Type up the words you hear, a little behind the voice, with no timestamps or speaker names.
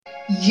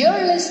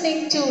You're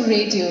listening to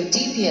Radio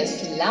DPS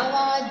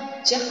लावा,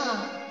 जहां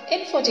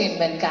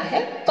infotainment का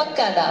है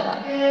पक्का दावा।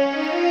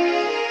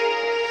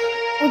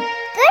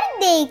 उठकर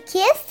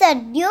देखिए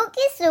सर्दियों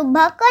की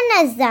सुबह का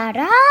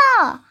नजारा,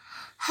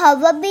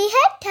 हवा भी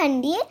है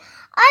ठंडी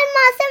और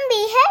मौसम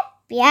भी है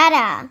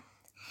प्यारा।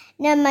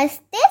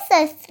 नमस्ते,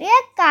 सत श्री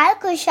अकाल,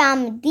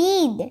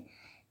 खुशामदीद।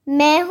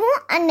 मैं हूँ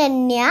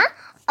अनन्या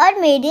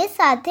और मेरे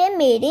साथ है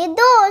मेरे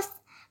दोस्त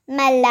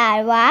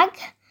मल्हार वाघ,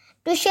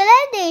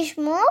 तुषार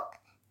देशमुख,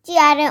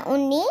 चियारा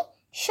उन्नी,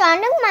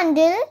 शौनक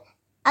मंडल,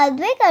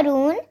 अद्वैत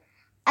अरुण,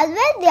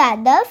 अद्वैत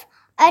यादव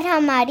और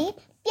हमारी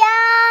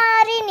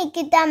प्यारी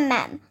Nikita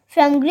ma'am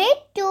from grade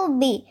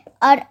 2B।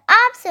 और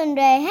आप सुन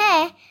रहे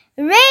हैं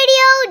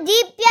radio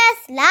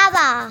DPS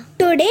lava.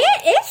 Today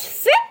is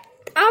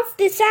 5th of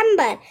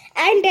December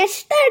and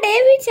yesterday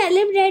we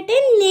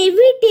celebrated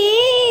Navy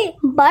Day.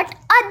 But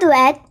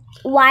Advait,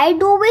 why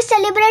do we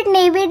celebrate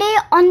Navy Day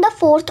on the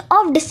 4th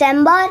of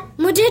December?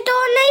 मुझे तो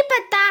नहीं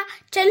पता,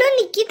 चलो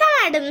Nikita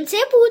madam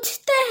से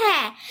पूछते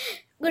हैं।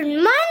 गुड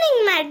मॉर्निंग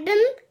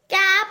मैडम,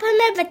 क्या आप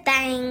हमें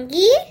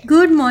बताएंगी?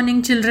 Good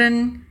morning children.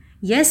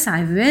 Yes,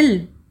 I will.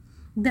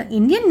 The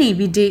Indian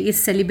Navy Day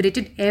is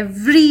celebrated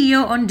every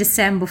year on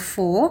December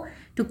 4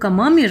 to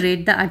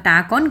commemorate the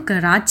attack on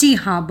Karachi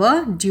harbour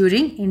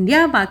during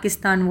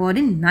India-Pakistan war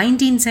in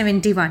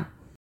 1971.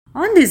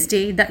 On this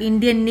day, the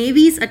Indian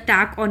Navy's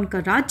attack on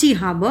Karachi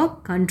harbour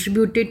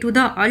contributed to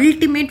the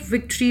ultimate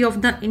victory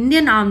of the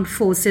Indian Armed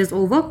Forces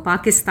over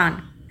Pakistan.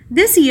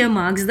 This year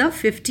marks the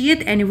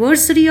 50th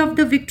anniversary of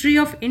the victory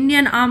of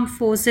Indian Armed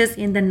Forces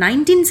in the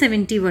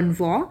 1971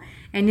 war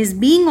and is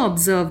being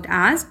observed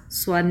as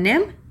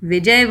Swarnim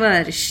Vijay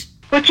Varsh.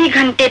 कुछ ही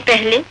घंटे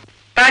पहले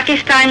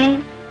पाकिस्तानी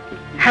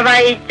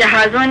हवाई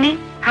जहाजों ने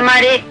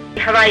हमारे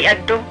हवाई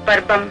अड्डों पर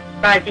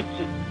बमबाजी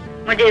की।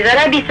 मुझे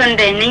जरा भी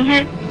संदेह नहीं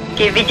है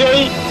कि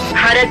विजयी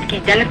भारत की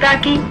जनता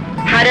की,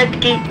 भारत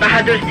की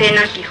बहादुर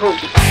सेना की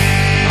होगी।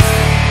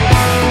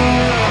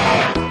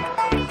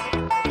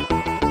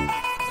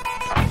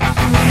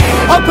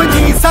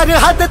 अपनी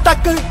सरहद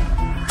तक,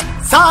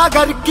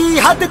 सागर की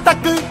हद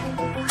तक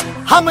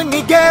हम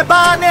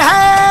निगहबान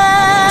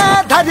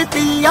हैं,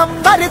 धरती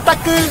अंबर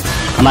तक।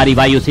 हमारी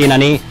वायुसेना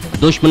ने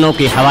दुश्मनों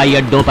के हवाई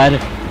अड्डों पर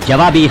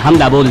जवाबी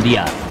हमला बोल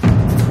दिया।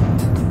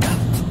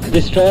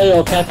 Destroy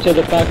or capture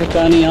the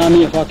Pakistani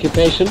army of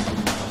occupation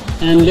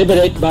and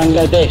liberate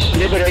Bangladesh.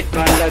 Liberate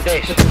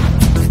Bangladesh.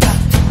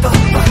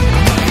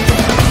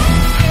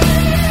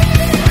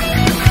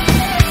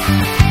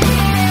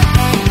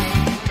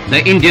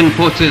 The Indian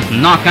forces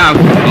knock out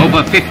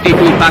over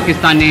 52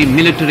 Pakistani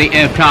military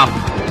aircraft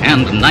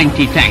and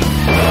 90 tanks.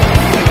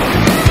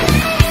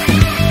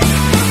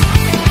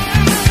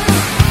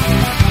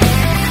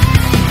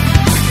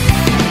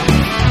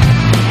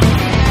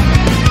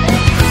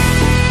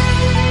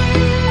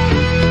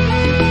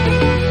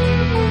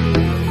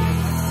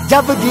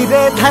 जब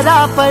गिरे धरा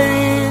पर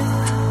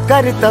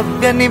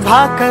कर्तव्य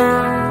निभाकर,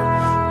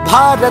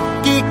 भारत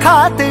की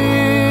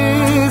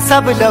खातिर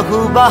सब लहू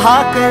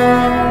बहाकर,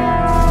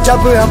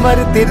 जब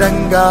अमर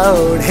तिरंगा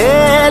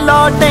ओढ़े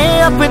लौटे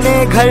अपने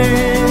घर,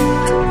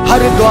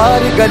 हर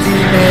द्वार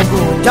गली में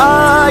गूंजा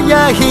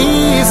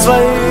यही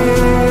स्वर।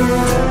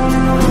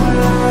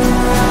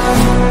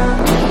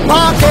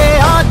 माँ के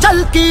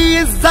आंचल की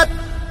इज्जत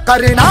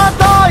करना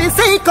तो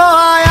इसी को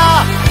आया,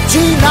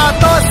 जीना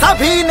तो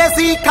सभी ने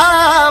सीखा,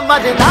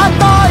 मरना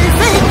तो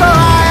इसी को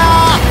आया।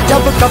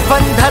 जब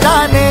कफन धरा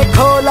ने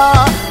खोला,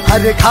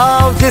 हर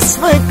घाव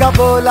जिस्म का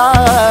बोला,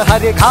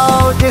 हर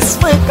घाव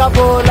जिस्म का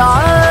बोला।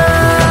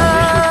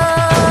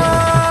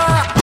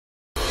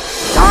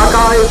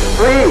 Dhaka is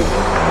free.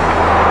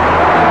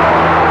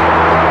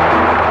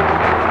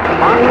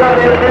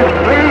 Bangladesh is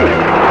free.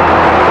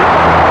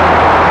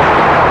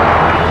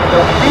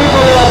 The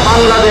people of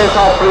Bangladesh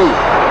are free.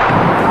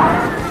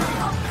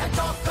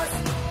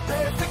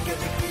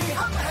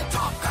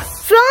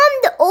 From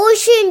the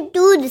ocean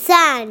to the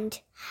sand,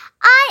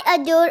 I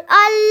adore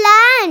our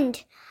land.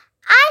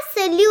 I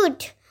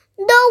salute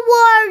the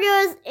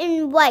warriors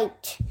in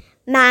white.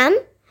 Ma'am,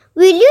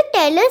 will you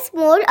tell us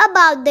more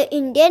about the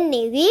Indian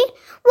Navy?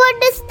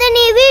 What does the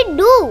Navy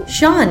do?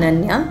 Sure,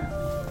 Ananya.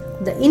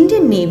 The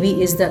Indian Navy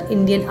is the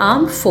Indian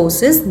Armed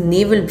Forces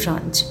naval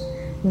branch.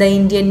 The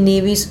Indian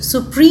Navy's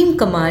supreme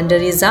commander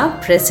is our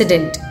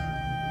president.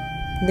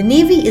 The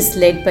Navy is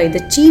led by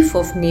the Chief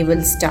of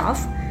Naval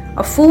Staff,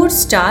 a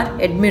 4-star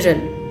admiral.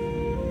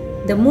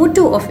 The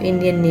motto of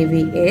Indian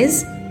Navy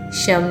is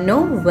Shamno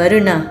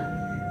Varuna,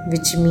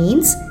 which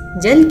means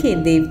जल के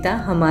देवता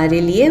हमारे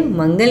लिए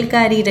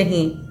मंगलकारी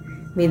रहें.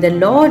 May the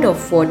Lord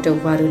of Water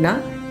Varuna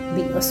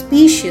be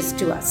auspicious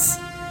to us.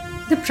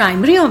 The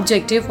primary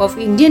objective of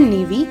Indian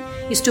Navy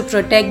is to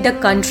protect the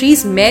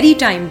country's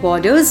maritime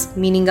borders,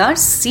 meaning our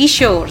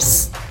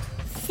seashores.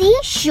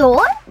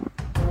 Seashore?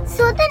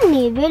 So the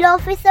naval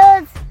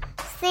officers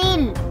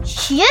sail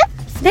ships?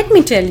 Let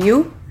me tell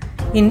you,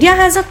 India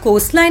has a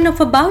coastline of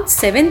about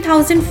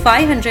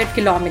 7,500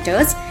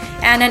 kilometers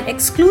and an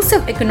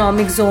exclusive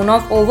economic zone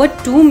of over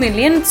 2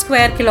 million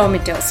square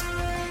kilometers.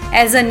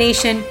 As a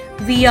nation,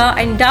 We are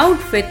endowed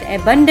with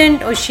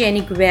abundant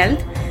oceanic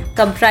wealth,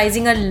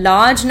 comprising a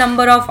large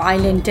number of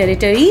island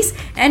territories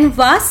and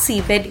vast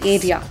seabed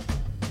area.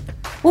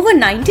 Over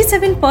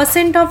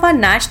 97% of our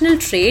national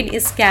trade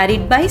is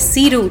carried by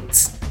sea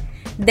routes.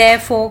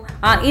 Therefore,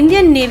 our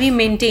Indian Navy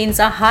maintains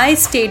a high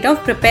state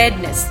of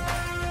preparedness.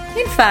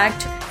 In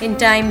fact, in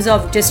times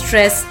of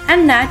distress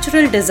and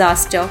natural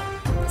disaster,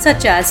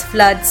 such as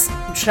floods,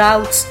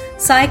 droughts,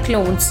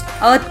 cyclones,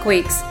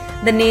 earthquakes,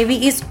 the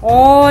Navy is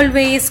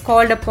always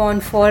called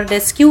upon for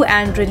rescue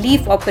and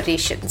relief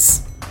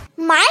operations.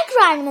 My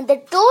grandmother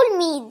told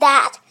me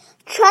that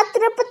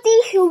Chhatrapati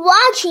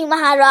Shivaji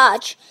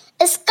Maharaj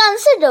is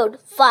considered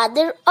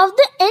father of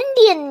the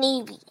Indian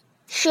Navy.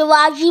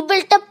 Shivaji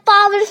built a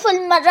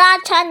powerful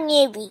Maratha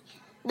navy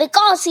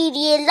because he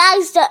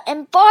realized the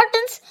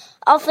importance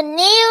of a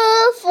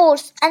naval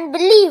force and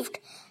believed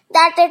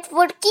that it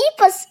would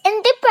keep us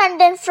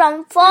independent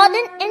from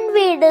foreign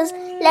invaders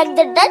like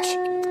the Dutch,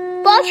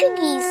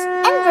 Portuguese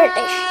and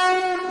British.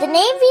 The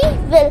Navy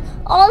will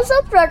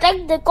also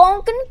protect the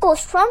Konkan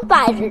coast from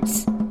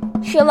pirates.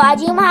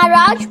 Shivaji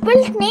Maharaj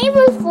built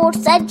naval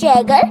forts at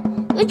Jaigarh,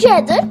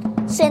 Vijayadurg,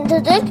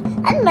 Sindhudurg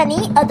and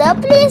many other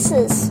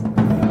places.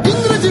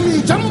 इंद्रजिमी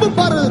जंब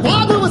पर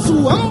वादवसु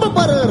अंब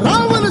पर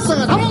रावण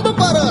सह रंब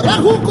पर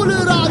रघुकुल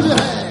राज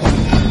है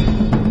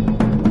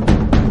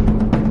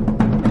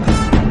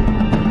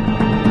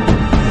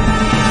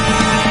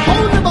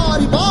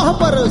पौनबारी बाह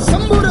पर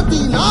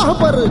शंभुरती नाह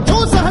पर जो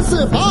सहस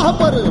बाह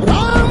पर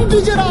राम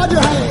गिजराज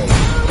है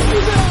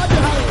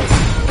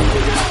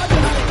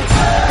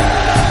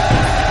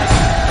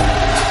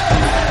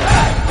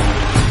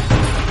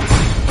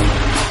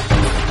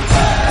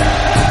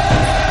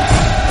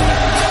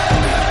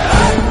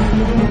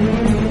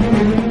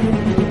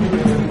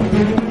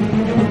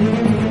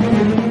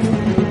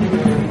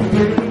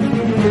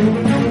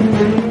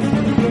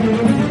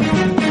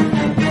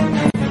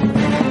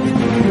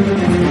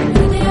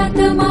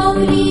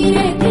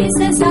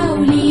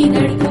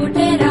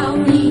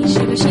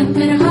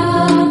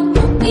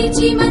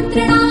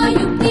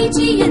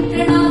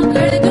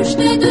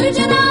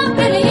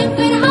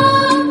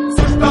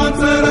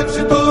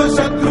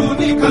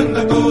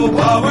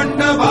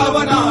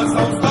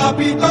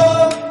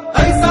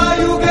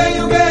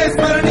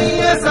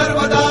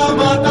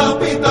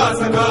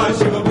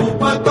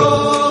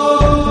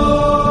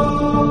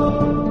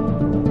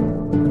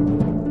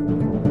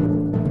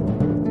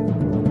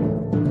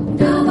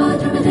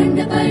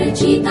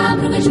चीता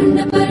मृग झुंड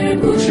पर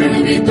भूषण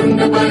में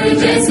तुंड पर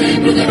जैसे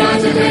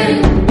मृगराज है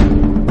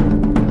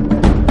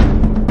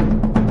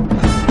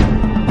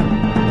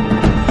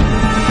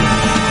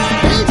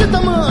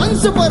तेजतम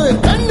अंश पर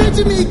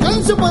गंडजनी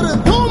कंस पर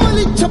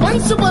धूमलिच्छ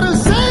वंश पर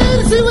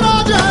शेर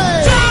शिवराज है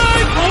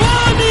जय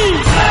भवानी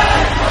जय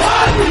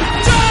भवानी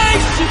जय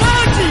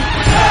शिवाजी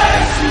जय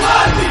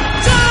शिवाजी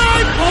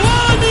जय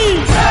भवानी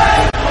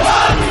जय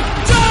भवानी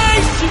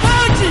जय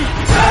शिवाजी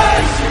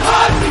जय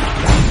Shivaji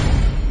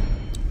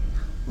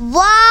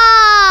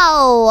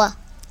Wow!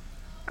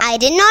 I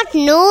did not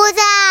know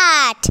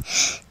that.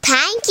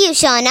 Thank you,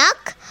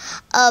 Shaunak.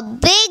 A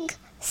big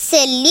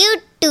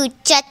salute to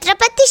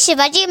Chhatrapati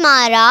Shivaji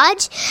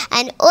Maharaj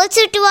and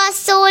also to our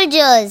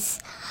soldiers,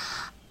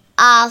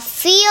 our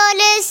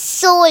fearless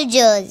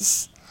soldiers.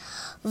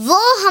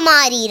 वो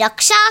हमारी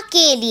रक्षा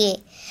के लिए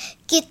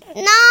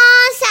कितना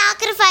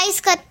सैक्रिफाइस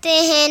करते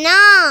हैं ना.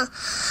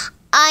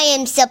 I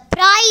am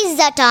surprised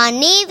that our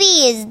navy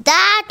is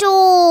that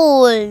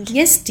old.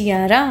 Yes,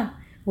 Tiara.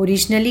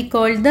 Originally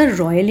called the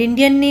Royal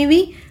Indian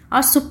Navy,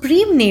 our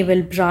supreme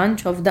naval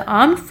branch of the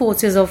Armed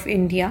Forces of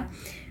India,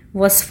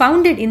 was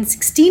founded in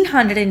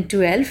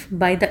 1612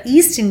 by the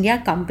East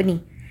India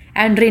Company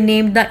and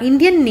renamed the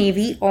Indian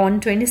Navy on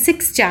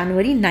 26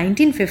 January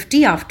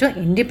 1950 after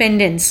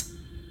independence.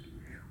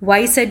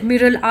 Vice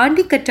Admiral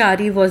R.D.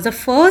 Katari was the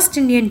first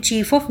Indian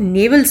Chief of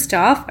Naval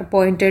Staff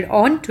appointed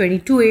on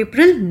 22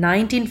 April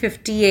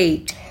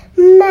 1958.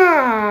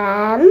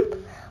 Ma'am,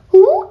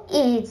 who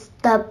is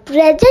the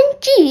present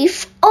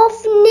Chief of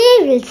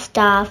Naval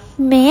Staff?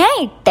 May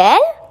I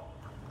tell?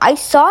 I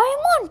saw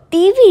him on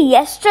TV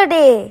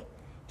yesterday.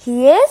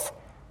 He is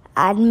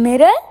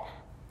Admiral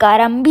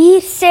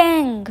Karambir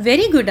Singh.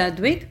 Very good,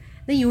 Advik.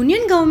 The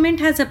Union government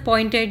has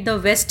appointed the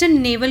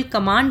Western Naval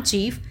Command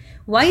Chief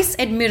Vice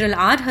Admiral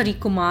R. Hari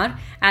Kumar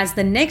as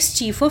the next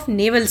Chief of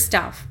Naval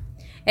Staff.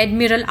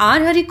 Admiral R.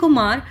 Hari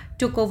Kumar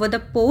took over the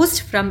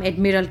post from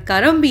Admiral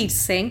Karambir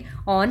Singh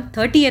on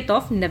 30th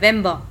of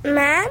November.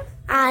 Ma'am,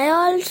 I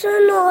also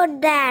know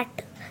that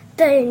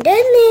the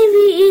Indian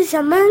Navy is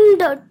among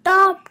the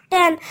top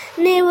 10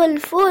 naval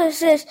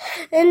forces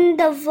in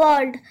the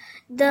world.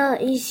 The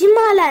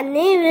Ishimala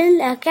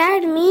Naval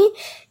Academy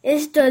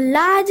is the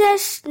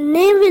largest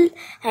naval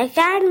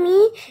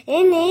academy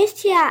in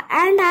Asia,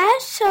 and I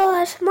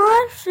saw a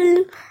small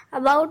film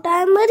about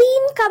our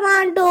marine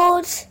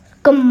commandos.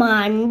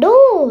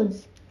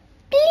 Commandos?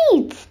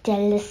 Please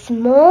tell us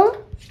more.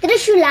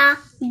 Trishula,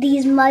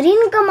 these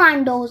marine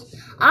commandos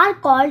are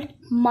called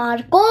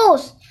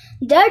Marcos.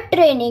 Their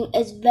training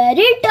is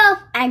very tough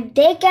and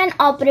they can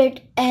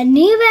operate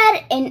anywhere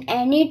in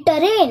any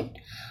terrain.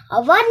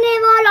 Our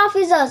naval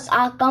officers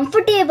are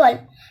comfortable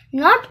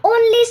not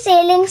only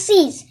sailing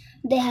seas,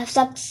 they have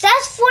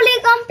successfully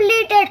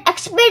completed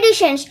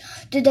expeditions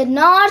to the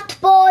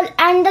North Pole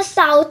and the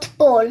South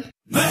Pole.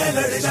 मैं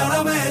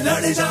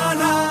लड़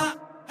जाना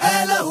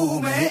है लहू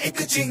में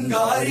एक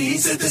चिंगारी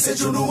जिद से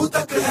जुनू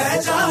तक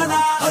है जाना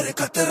हर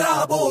कतरा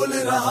बोल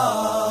रहा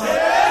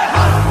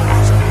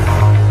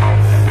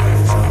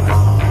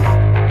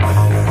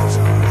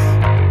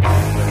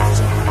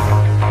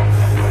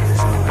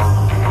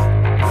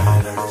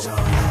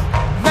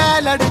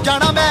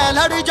मैं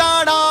लड़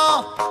जाना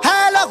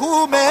है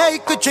लहू में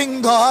एक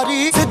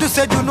चिंगारी जिद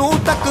से जुनू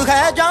तक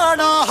है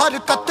जाना हर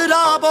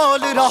कतरा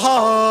बोल रहा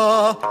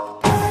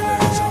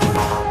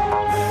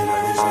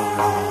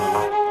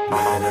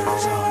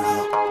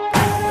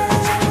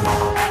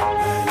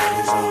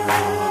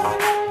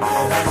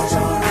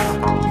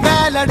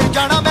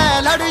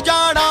मैं लड़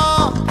जाना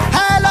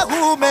है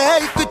लहू में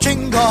एक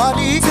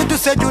चिंगारी जिद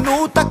से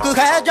जुनू तक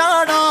है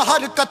जाना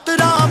हर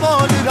कतरा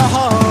बोल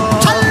रहा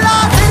छल्ला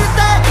सिर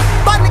ते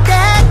बन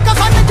के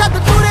कफन जद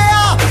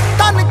तुरिया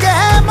तन के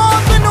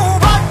मौत नू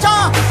वाचा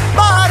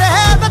बाहर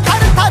है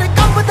थर थर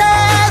कंबदे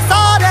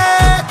सारे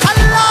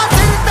छल्ला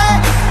सिर ते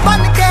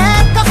बन के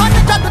कफन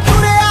जद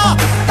तुरिया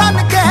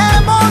तन के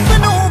मौत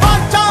नू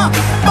वाचा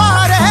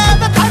बाहर है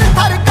थर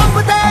थर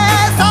कंबदे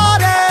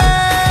सारे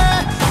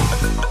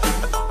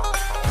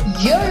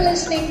You're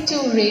listening to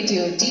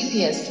Radio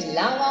DPS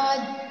लावा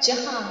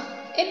जहां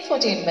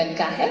इंफोटेनमेंट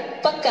का है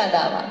पक्का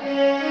दावा।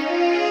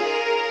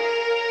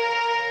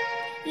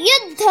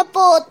 युद्ध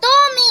पोतों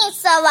में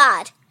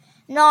सवार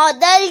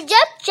नौदल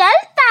जब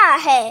चलता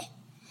है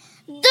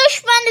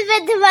दुश्मन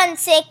विध्वंस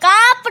से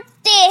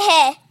कांपते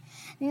हैं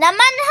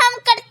नमन हम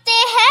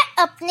करते हैं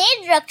अपने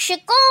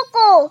रक्षकों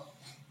को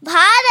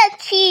भारत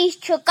शीश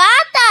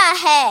झुकाता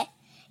है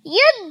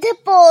युद्ध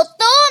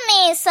पोतों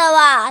में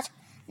सवार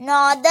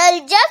नौदल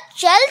जब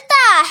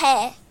चलता है।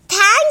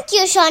 Thank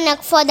you,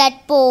 Shaunak, for that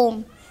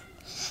poem.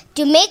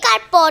 To make our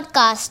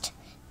podcast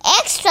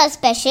extra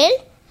special,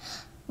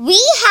 we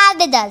have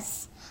with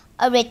us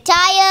a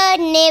retired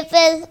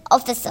naval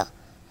officer,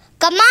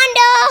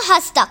 Commander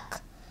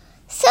Hastak.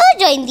 Sir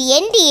joined the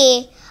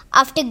NDA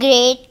after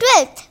grade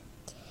 12th.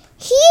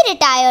 He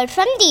retired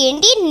from the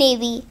Indian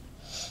Navy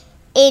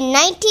in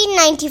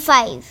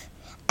 1995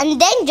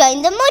 and then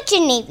joined the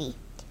Merchant Navy.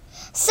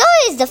 Sir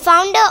is the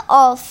founder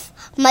of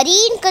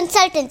Marine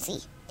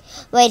Consultancy,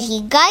 where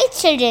he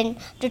guides children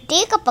to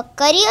take up a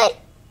career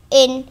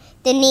in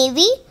the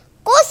Navy,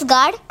 Coast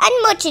Guard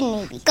and Merchant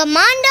Navy.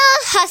 Commander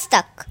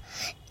Hastak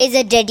is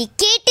a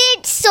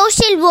dedicated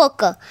social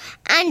worker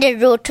and a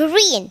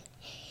Rotarian.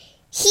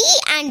 He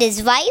and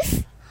his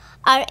wife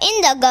are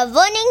in the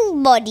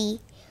governing body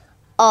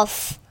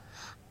of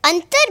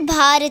Antar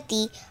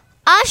Bharati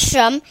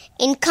Ashram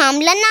in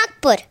Kamla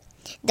Nagpur.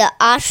 The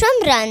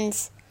ashram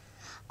runs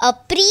a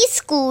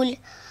preschool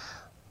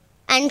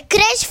and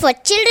creche for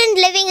children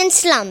living in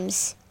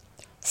slums.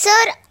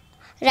 Sir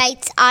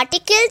writes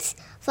articles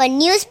for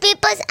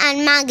newspapers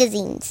and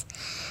magazines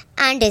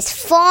and is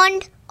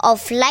fond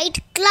of light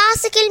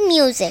classical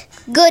music.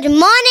 Good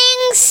morning,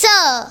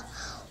 sir.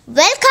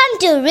 Welcome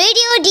to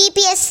Radio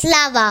DPS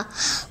Lava.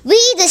 We,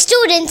 the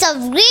students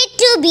of grade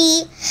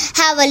 2B,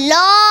 have a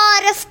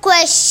lot of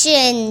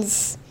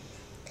questions.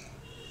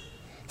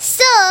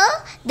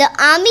 Sir, the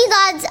Army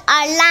Guards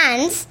are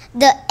lands,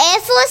 the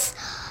Air Force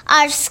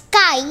are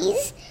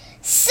skies.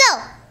 So,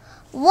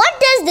 what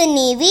does the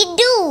Navy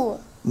do?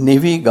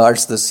 Navy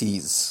guards the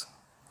seas.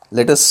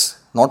 Let us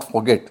not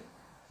forget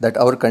that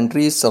our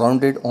country is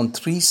surrounded on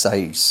three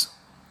sides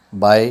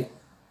by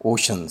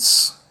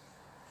oceans.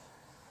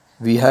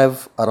 We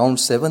have around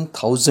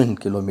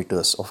 7,000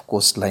 kilometers of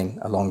coastline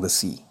along the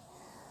sea.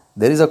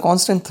 There is a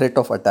constant threat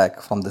of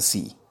attack from the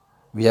sea.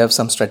 We have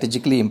some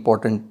strategically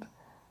important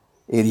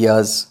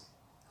areas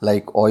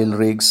like oil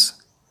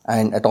rigs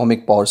and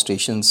atomic power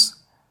stations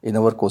in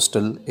our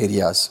coastal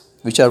areas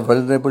which are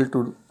vulnerable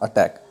to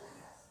attack,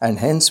 and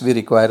hence we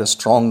require a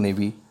strong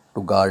navy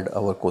to guard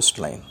our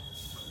coastline.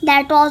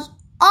 That was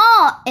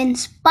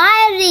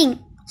awe-inspiring.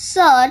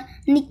 Sir,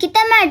 Nikita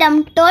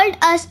madam told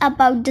us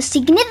about the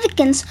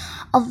significance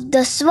of the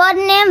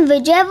Swarnim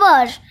Vijay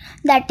War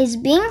that is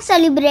being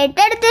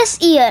celebrated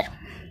this year.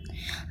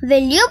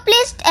 Will you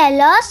please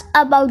tell us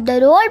about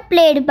the role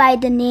played by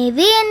the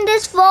Navy in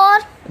this war?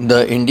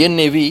 The Indian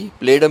Navy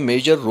played a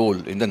major role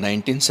in the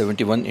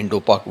 1971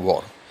 Indo-Pak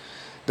War.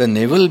 The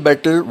naval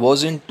battle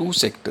was in two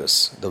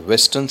sectors, the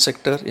western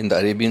sector in the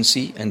Arabian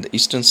Sea and the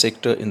eastern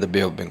sector in the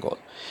Bay of Bengal.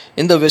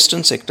 In the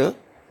western sector,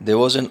 there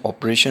was an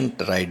Operation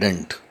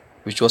Trident,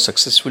 which was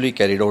successfully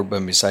carried out by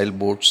missile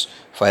boats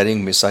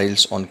firing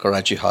missiles on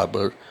Karachi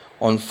harbour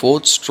on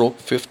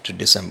 4th/5th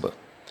December.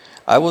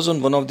 I was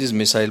on one of these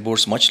missile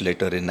boats much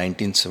later in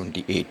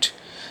 1978.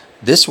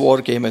 This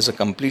war came as a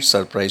complete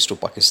surprise to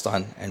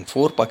Pakistan, and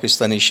 4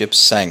 Pakistani ships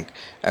sank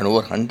and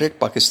over 100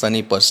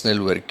 Pakistani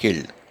personnel were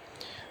killed.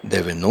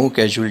 There were no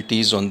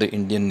casualties on the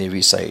Indian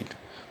Navy side.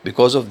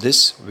 Because of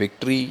this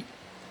victory,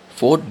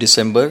 4th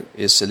December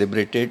is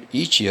celebrated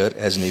each year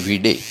as Navy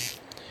Day.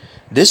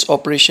 This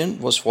operation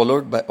was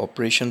followed by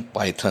Operation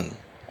Python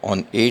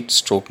on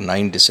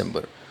 8/9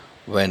 December,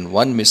 when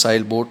one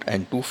missile boat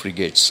and 2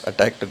 frigates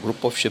attacked a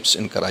group of ships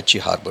in Karachi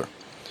harbour.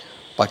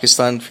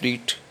 Pakistan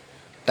fleet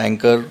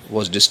tanker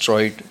was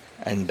destroyed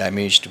and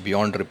damaged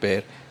beyond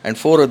repair, and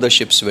 4 other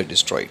ships were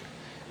destroyed.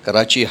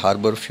 Karachi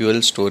harbour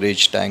fuel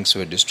storage tanks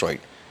were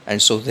destroyed,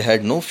 and so they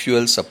had no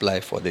fuel supply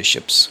for their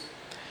ships.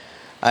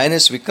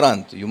 INS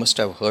Vikrant, you must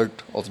have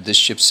heard of this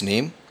ship's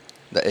name,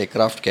 the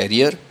aircraft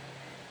carrier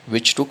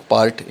which took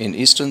part in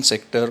eastern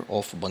sector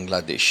of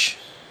Bangladesh.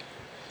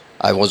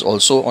 I was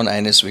also on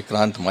INS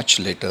Vikrant much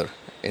later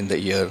in the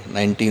year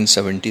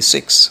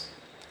 1976.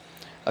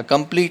 A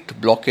complete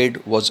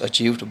blockade was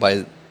achieved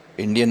by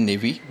Indian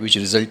Navy, which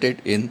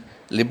resulted in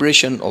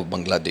liberation of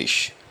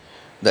Bangladesh.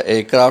 The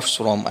aircrafts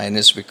from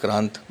INS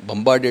Vikrant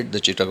bombarded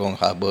the Chittagong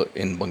harbour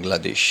in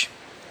Bangladesh.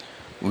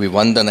 We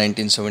won the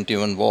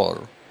 1971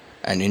 war,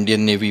 and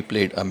Indian Navy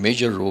played a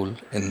major role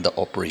in the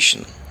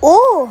operation.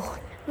 Oh,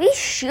 we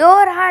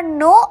sure had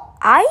no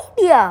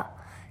idea.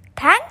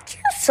 Thank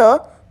you, sir,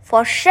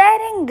 for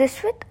sharing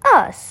this with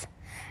us.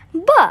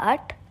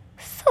 But,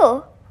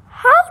 sir,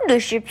 how do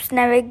ships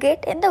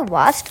navigate in the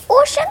vast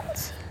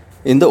oceans?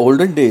 In the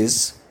olden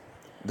days,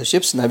 the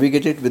ships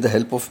navigated with the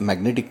help of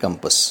magnetic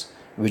compass,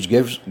 which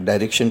gives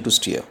direction to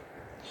steer.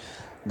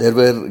 There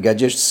were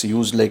gadgets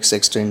used like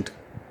sextant,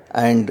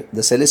 and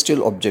the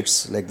celestial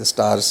objects like the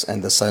stars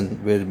and the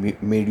sun were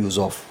made use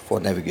of for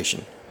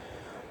navigation.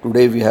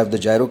 Today we have the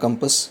gyro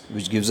compass,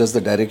 which gives us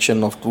the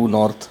direction of true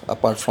north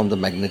apart from the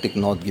magnetic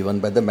north given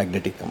by the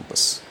magnetic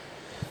compass.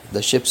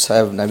 The ships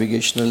have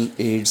navigational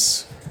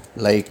aids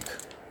like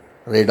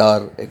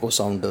radar, echo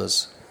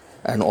sounders,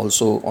 and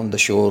also on the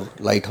shore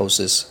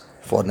lighthouses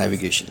for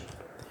navigation.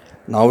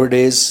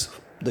 Nowadays,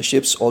 the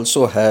ships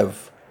also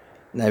have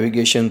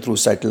navigation through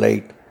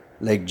satellite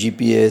like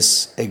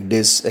GPS,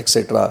 EGDIS,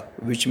 etc.,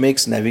 which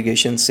makes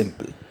navigation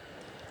simple.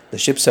 The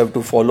ships have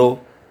to follow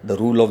the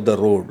rule of the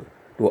road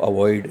to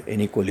avoid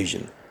any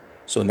collision.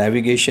 So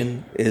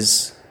navigation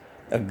is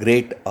a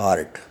great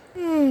art.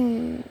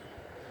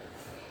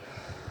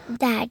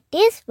 That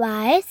is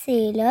why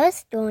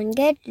sailors don't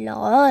get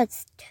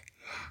lost.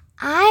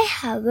 I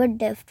have a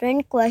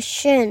different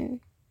question.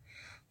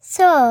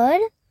 Sir,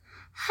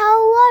 how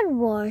are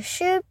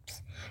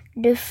warships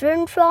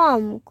different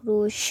from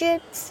cruise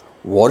ships?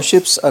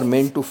 Warships are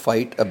meant to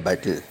fight a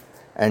battle,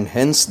 and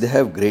hence they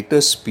have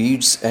greater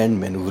speeds and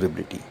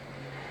maneuverability.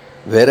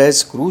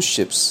 Whereas cruise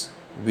ships,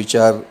 which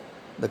are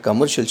the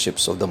commercial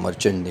ships of the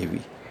merchant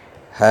navy,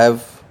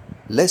 have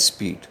less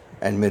speed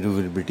and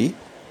maneuverability,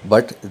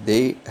 but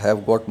they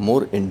have got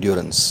more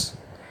endurance.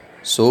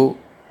 So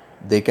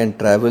they can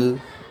travel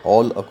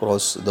all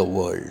across the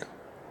world.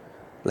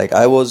 Like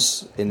I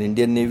was in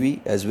Indian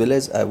Navy as well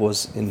as I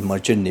was in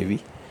Merchant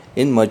Navy.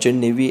 In Merchant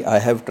Navy, I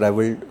have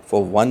travelled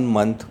for 1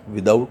 month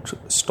without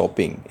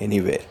stopping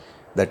anywhere.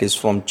 That is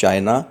from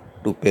China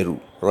to Peru,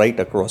 right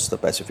across the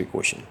Pacific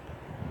Ocean.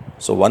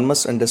 So one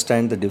must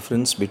understand the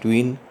difference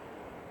between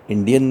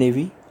Indian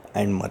Navy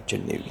and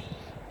Merchant Navy.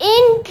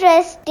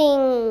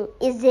 Interesting,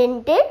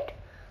 isn't it?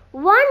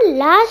 One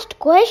last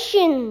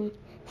question.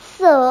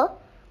 Sir,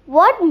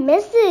 what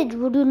message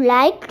would you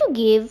like to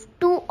give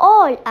to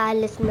all our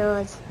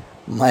listeners?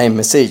 My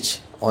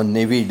message on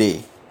Navy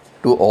Day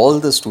to all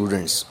the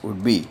students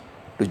would be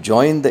to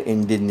join the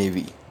Indian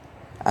Navy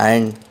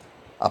and,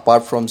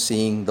 apart from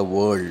seeing the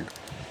world,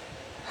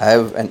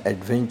 have an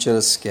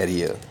adventurous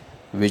career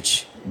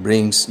which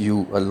brings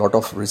you a lot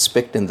of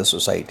respect in the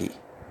society.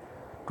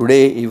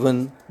 Today,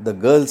 even the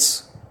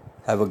girls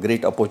have a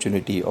great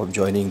opportunity of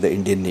joining the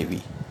Indian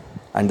Navy,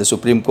 and the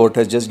Supreme Court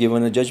has just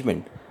given a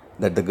judgment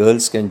that the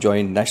girls can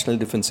join National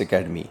Defence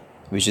Academy,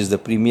 which is the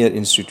premier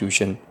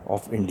institution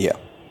of India.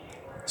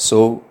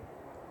 So,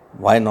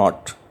 why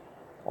not?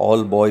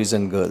 All boys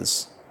and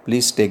girls,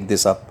 please take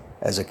this up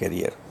as a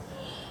career.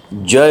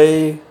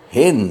 Jai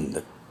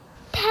Hind!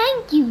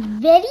 Thank you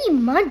very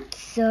much,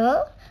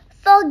 sir,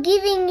 for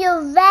giving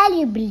your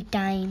valuable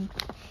time.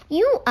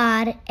 You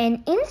are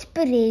an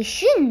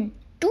inspiration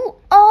to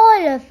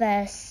all of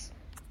us.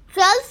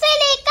 जल से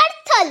लेकर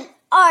थल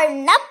और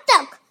नभ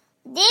तक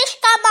देश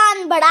का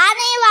मान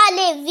बढ़ाने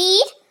वाले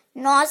वीर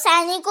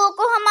नौसैनिकों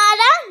को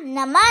हमारा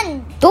नमन।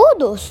 तो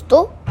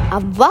दोस्तों,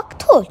 अब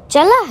वक्त हो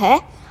चला है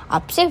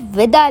आपसे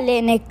विदा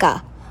लेने का।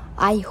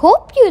 I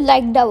hope you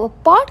liked our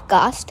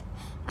podcast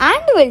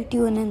and will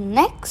tune in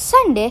next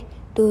Sunday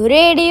to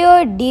Radio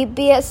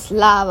DPS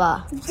Lava,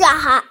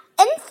 जहां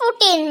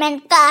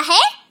इंफोटेनमेंट का है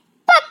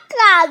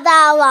पक्का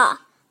दावा।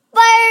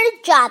 पर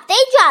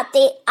जाते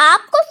जाते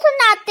आपको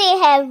सुनाते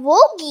हैं वो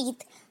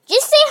गीत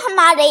जिसे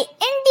हमारे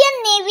इंडियन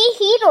नेवी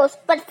हीरोज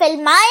पर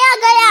फिल्माया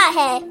गया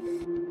है।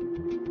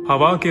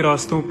 हवा के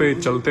रास्तों पे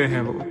चलते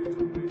हैं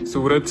वो,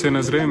 सूरज से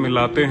नजरें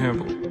मिलाते हैं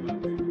वो,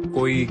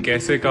 कोई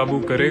कैसे काबू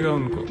करेगा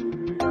उनको,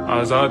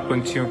 आजाद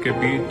पंछियों के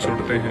बीच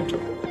छुड़ते हैं जो।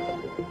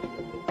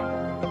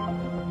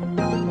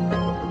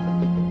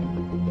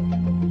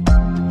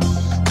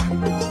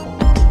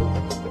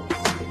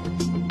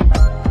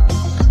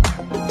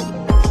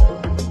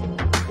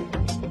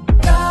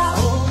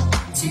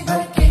 जी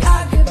भर के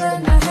आगे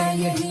बढ़ना है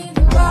यही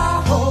दुआ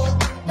हो,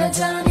 न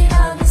जाने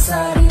आगे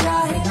सारी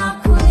राहें ना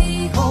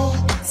खुली हो,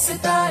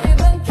 सितारे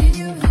बन के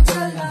यूं ही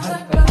चलना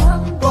हर पल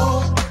हमको,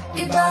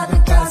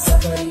 इबादत का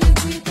सफर ये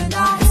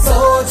जीतना है।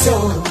 सोचो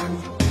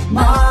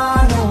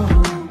मानो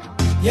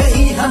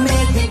यही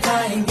हमें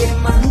दिखाएंगे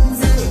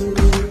मंजिल,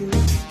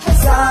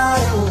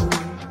 हजारों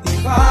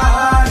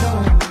दीवारों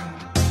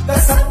का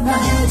सपना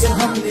है जो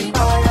हमने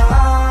पाया,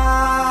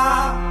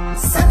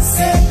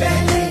 सबसे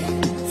पहले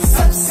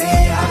सबसे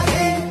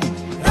आगे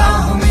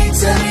राह में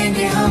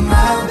चलेंगे हम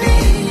अभी,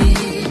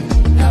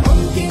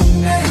 नामुमकिन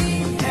नहीं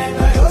है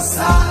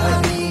भरोसा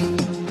अभी,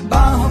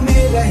 बाहों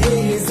में रहे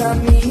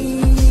जमीन।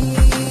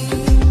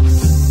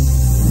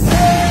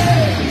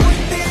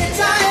 उड़ते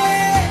जाए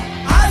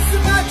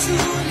आसमां छू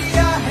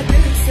लिया है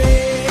दिल से,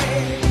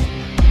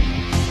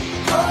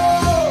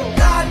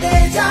 गाते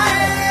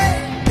जाए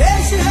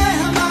देश है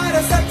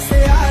हमारा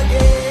सबसे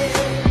आगे,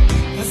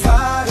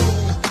 हजारों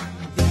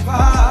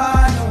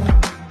दीवानों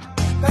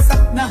का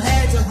सपना है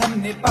जो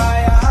हमने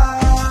पाया,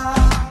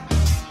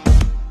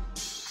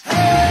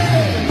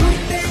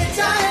 उड़ते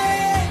जाए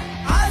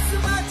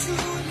आसमां छू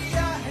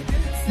लिया है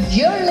दिल से।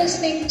 You're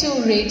listening to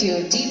Radio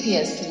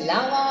DPS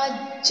लावा,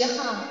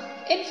 जहां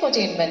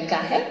इंफोटेनमेंट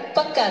का है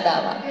पक्का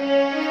दावा।